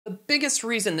The biggest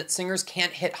reason that singers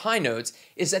can't hit high notes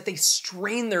is that they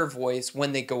strain their voice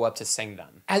when they go up to sing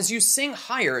them. As you sing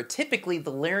higher, typically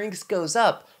the larynx goes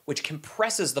up, which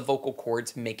compresses the vocal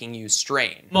cords, making you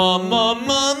strain. Ma ma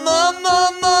ma ma ma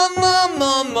ma ma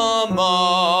ma ma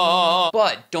ma.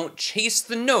 But don't chase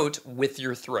the note with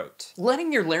your throat.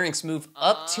 Letting your larynx move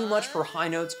up too much for high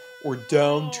notes or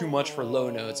down too much for low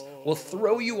notes will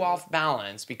throw you off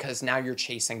balance because now you're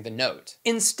chasing the note.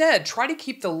 Instead, try to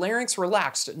keep the larynx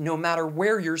relaxed no matter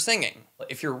where you're singing.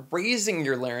 If you're raising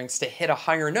your larynx to hit a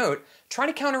higher note, try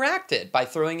to counteract it by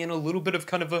throwing in a little bit of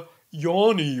kind of a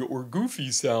yawny or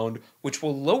goofy sound, which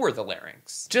will lower the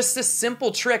larynx. Just this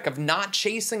simple trick of not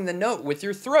chasing the note with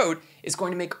your throat is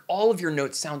going to make all of your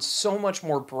notes sound so much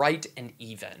more bright and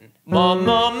even. Ma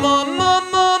ma ma ma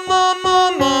ma ma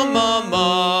ma ma ma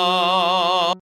ma.